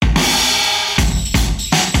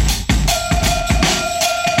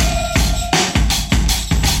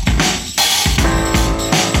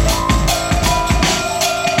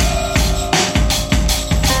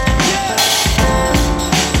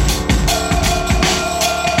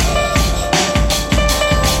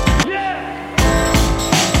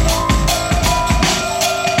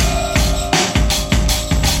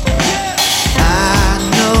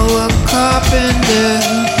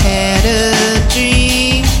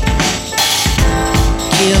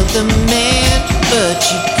the man, but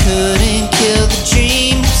you couldn't kill the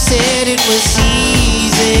dream. Said it was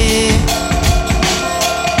easy.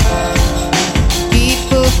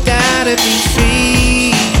 People gotta be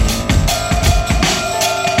free.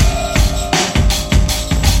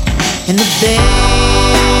 And the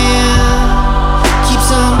band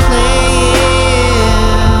keeps on playing.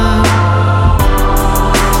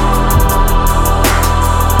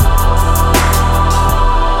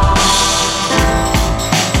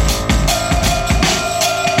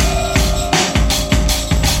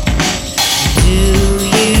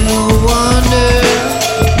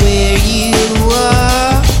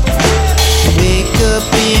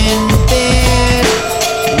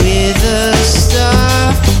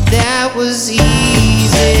 Was easy.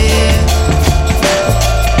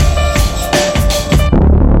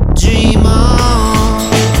 Dream on.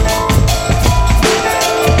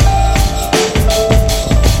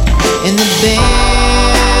 And the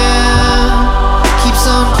band keeps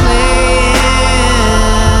on playing.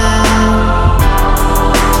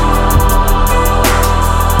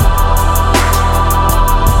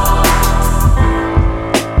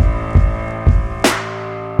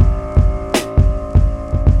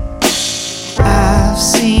 I've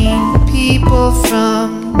seen people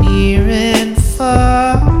from near and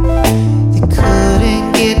far. They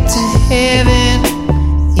couldn't get to heaven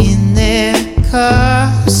in their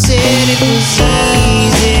car. Said it was easy.